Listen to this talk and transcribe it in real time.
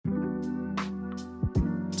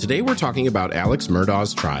Today we're talking about Alex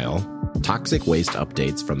Murdaugh's trial, toxic waste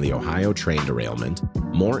updates from the Ohio train derailment,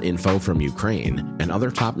 more info from Ukraine, and other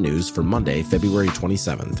top news for Monday, February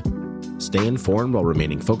 27th. Stay informed while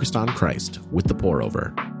remaining focused on Christ with the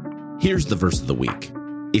pour-over. Here's the verse of the week.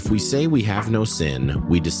 If we say we have no sin,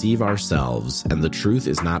 we deceive ourselves, and the truth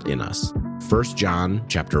is not in us. 1 John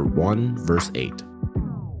chapter 1, verse 8.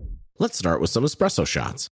 Let's start with some espresso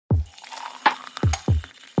shots.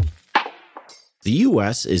 The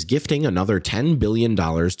U.S. is gifting another $10 billion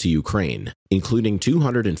to Ukraine, including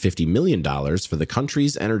 $250 million for the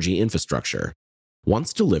country's energy infrastructure.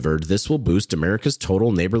 Once delivered, this will boost America's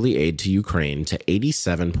total neighborly aid to Ukraine to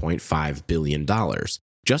 $87.5 billion,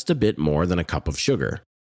 just a bit more than a cup of sugar.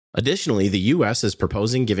 Additionally, the U.S. is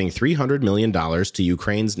proposing giving $300 million to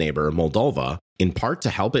Ukraine's neighbor, Moldova, in part to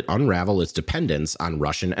help it unravel its dependence on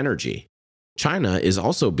Russian energy. China is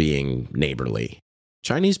also being neighborly.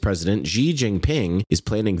 Chinese President Xi Jinping is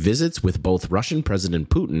planning visits with both Russian President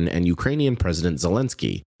Putin and Ukrainian President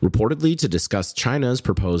Zelensky, reportedly to discuss China's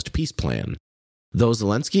proposed peace plan. Though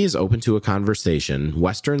Zelensky is open to a conversation,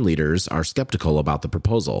 Western leaders are skeptical about the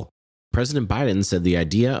proposal. President Biden said the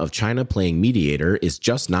idea of China playing mediator is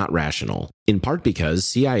just not rational, in part because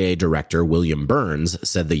CIA Director William Burns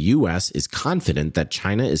said the U.S. is confident that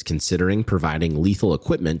China is considering providing lethal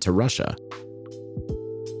equipment to Russia.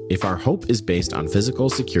 If our hope is based on physical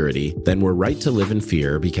security, then we're right to live in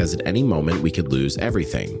fear because at any moment we could lose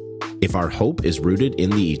everything. If our hope is rooted in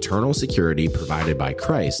the eternal security provided by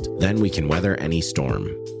Christ, then we can weather any storm.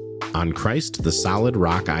 On Christ, the solid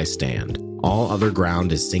rock I stand. All other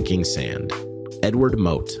ground is sinking sand. Edward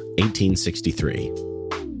Mote, 1863.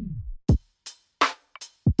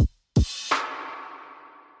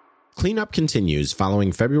 Cleanup continues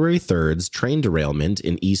following February 3rd's train derailment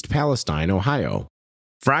in East Palestine, Ohio.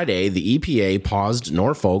 Friday, the EPA paused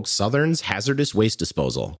Norfolk Southern's hazardous waste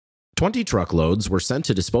disposal. 20 truckloads were sent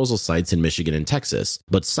to disposal sites in Michigan and Texas,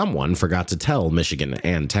 but someone forgot to tell Michigan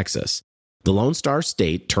and Texas. The Lone Star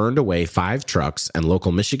State turned away 5 trucks, and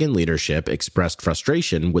local Michigan leadership expressed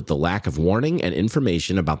frustration with the lack of warning and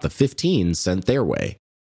information about the 15 sent their way.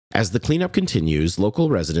 As the cleanup continues,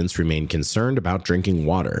 local residents remain concerned about drinking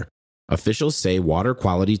water. Officials say water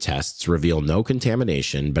quality tests reveal no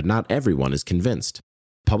contamination, but not everyone is convinced.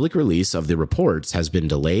 Public release of the reports has been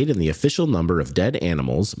delayed, and the official number of dead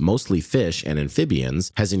animals, mostly fish and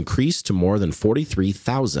amphibians, has increased to more than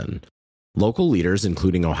 43,000. Local leaders,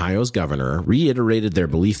 including Ohio's governor, reiterated their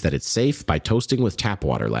belief that it's safe by toasting with tap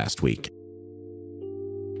water last week.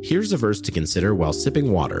 Here's a verse to consider while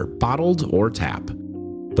sipping water, bottled or tap.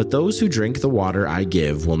 But those who drink the water I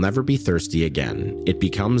give will never be thirsty again. It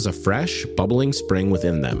becomes a fresh, bubbling spring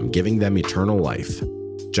within them, giving them eternal life.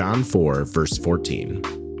 John 4, verse 14.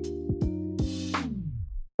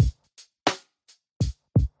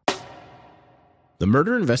 The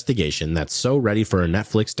murder investigation that's so ready for a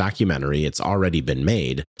Netflix documentary it's already been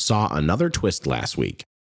made saw another twist last week.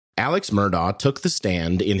 Alex Murdaugh took the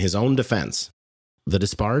stand in his own defense. The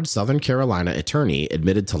disbarred Southern Carolina attorney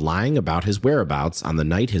admitted to lying about his whereabouts on the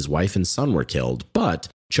night his wife and son were killed, but,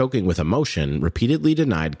 choking with emotion, repeatedly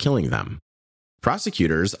denied killing them.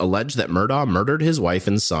 Prosecutors allege that Murdaugh murdered his wife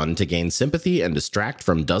and son to gain sympathy and distract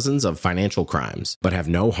from dozens of financial crimes, but have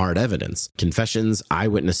no hard evidence, confessions,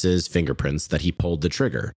 eyewitnesses, fingerprints that he pulled the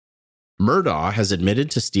trigger. Murdaugh has admitted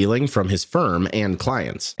to stealing from his firm and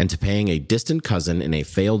clients, and to paying a distant cousin in a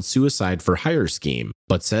failed suicide-for-hire scheme,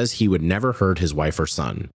 but says he would never hurt his wife or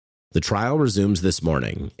son. The trial resumes this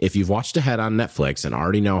morning. If you've watched ahead on Netflix and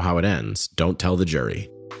already know how it ends, don't tell the jury.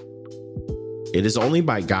 It is only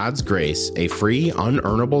by God's grace, a free,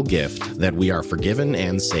 unearnable gift, that we are forgiven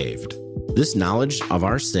and saved. This knowledge of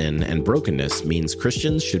our sin and brokenness means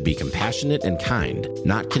Christians should be compassionate and kind,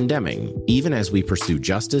 not condemning, even as we pursue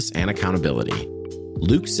justice and accountability.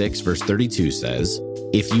 Luke 6, verse 32 says,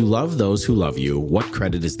 "If you love those who love you, what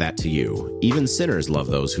credit is that to you? Even sinners love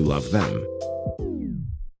those who love them."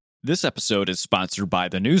 This episode is sponsored by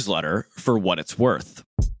the newsletter For What It's Worth.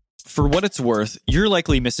 For what it's worth, you're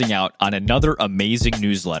likely missing out on another amazing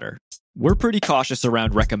newsletter. We're pretty cautious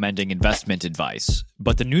around recommending investment advice,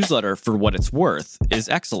 but the newsletter For What It's Worth is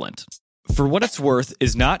excellent. For What It's Worth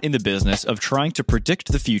is not in the business of trying to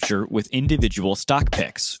predict the future with individual stock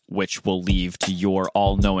picks, which we'll leave to your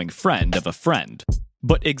all-knowing friend of a friend,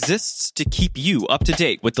 but exists to keep you up to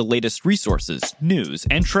date with the latest resources, news,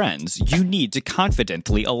 and trends you need to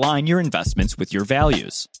confidently align your investments with your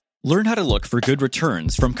values. Learn how to look for good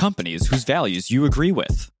returns from companies whose values you agree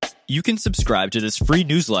with. You can subscribe to this free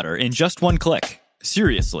newsletter in just one click.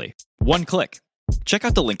 Seriously, one click. Check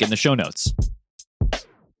out the link in the show notes.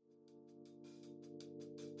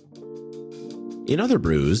 In other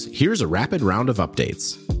brews, here's a rapid round of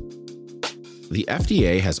updates. The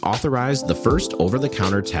FDA has authorized the first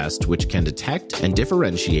over-the-counter test which can detect and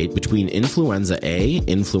differentiate between influenza A,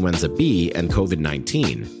 influenza B, and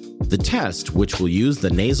COVID-19. The test, which will use the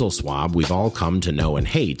nasal swab we've all come to know and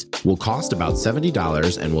hate, will cost about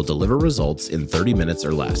 $70 and will deliver results in 30 minutes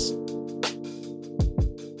or less.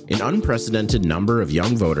 An unprecedented number of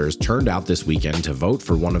young voters turned out this weekend to vote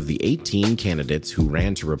for one of the 18 candidates who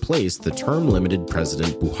ran to replace the term-limited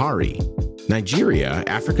President Buhari. Nigeria,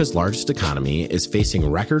 Africa's largest economy, is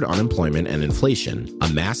facing record unemployment and inflation, a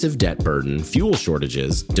massive debt burden, fuel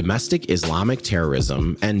shortages, domestic Islamic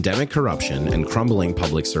terrorism, endemic corruption, and crumbling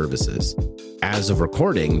public services. As of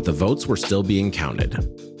recording, the votes were still being counted.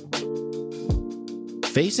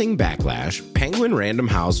 Facing backlash, Penguin Random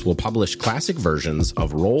House will publish classic versions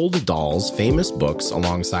of Roald Dahl's famous books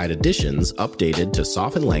alongside editions updated to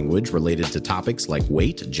soften language related to topics like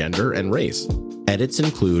weight, gender, and race. Edits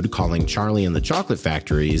include calling Charlie and the Chocolate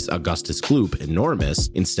Factory's Augustus Gloop enormous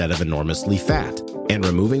instead of enormously fat, and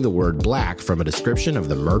removing the word black from a description of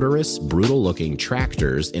the murderous, brutal-looking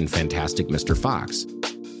tractors in Fantastic Mr. Fox.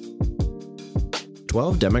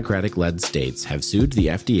 12 Democratic-led states have sued the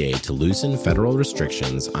FDA to loosen federal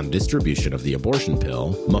restrictions on distribution of the abortion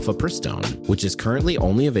pill, mifepristone, which is currently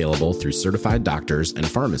only available through certified doctors and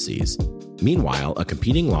pharmacies. Meanwhile, a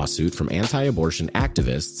competing lawsuit from anti-abortion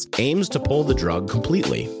activists aims to pull the drug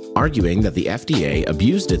completely, arguing that the FDA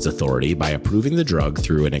abused its authority by approving the drug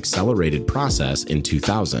through an accelerated process in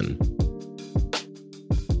 2000.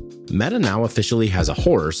 Meta now officially has a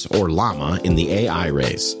horse, or llama, in the AI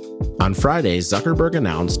race. On Friday, Zuckerberg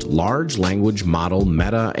announced Large Language Model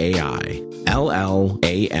Meta AI,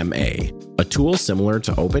 LLAMA, a tool similar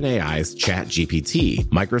to OpenAI's ChatGPT,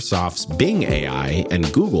 Microsoft's Bing AI,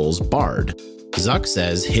 and Google's Bard. Zuck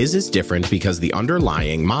says his is different because the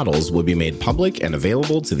underlying models will be made public and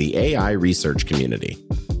available to the AI research community.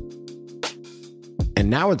 And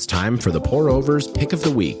now it's time for the Pour-Over's Pick of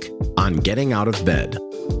the Week on getting out of bed.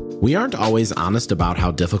 We aren't always honest about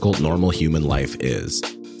how difficult normal human life is.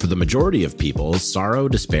 For the majority of people, sorrow,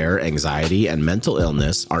 despair, anxiety, and mental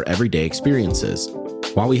illness are everyday experiences.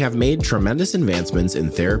 While we have made tremendous advancements in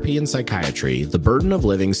therapy and psychiatry, the burden of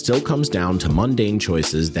living still comes down to mundane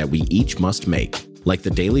choices that we each must make, like the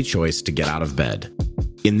daily choice to get out of bed.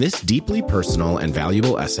 In this deeply personal and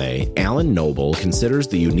valuable essay, Alan Noble considers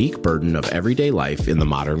the unique burden of everyday life in the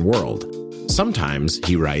modern world. Sometimes,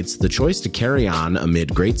 he writes, the choice to carry on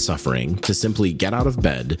amid great suffering, to simply get out of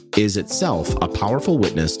bed, is itself a powerful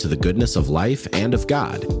witness to the goodness of life and of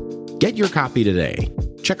God. Get your copy today.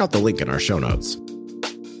 Check out the link in our show notes.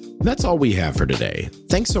 That's all we have for today.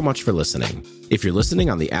 Thanks so much for listening. If you're listening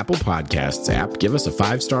on the Apple Podcasts app, give us a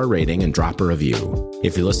 5-star rating and drop a review.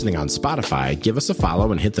 If you're listening on Spotify, give us a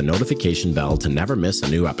follow and hit the notification bell to never miss a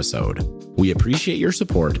new episode. We appreciate your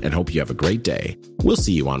support and hope you have a great day. We'll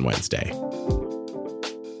see you on Wednesday.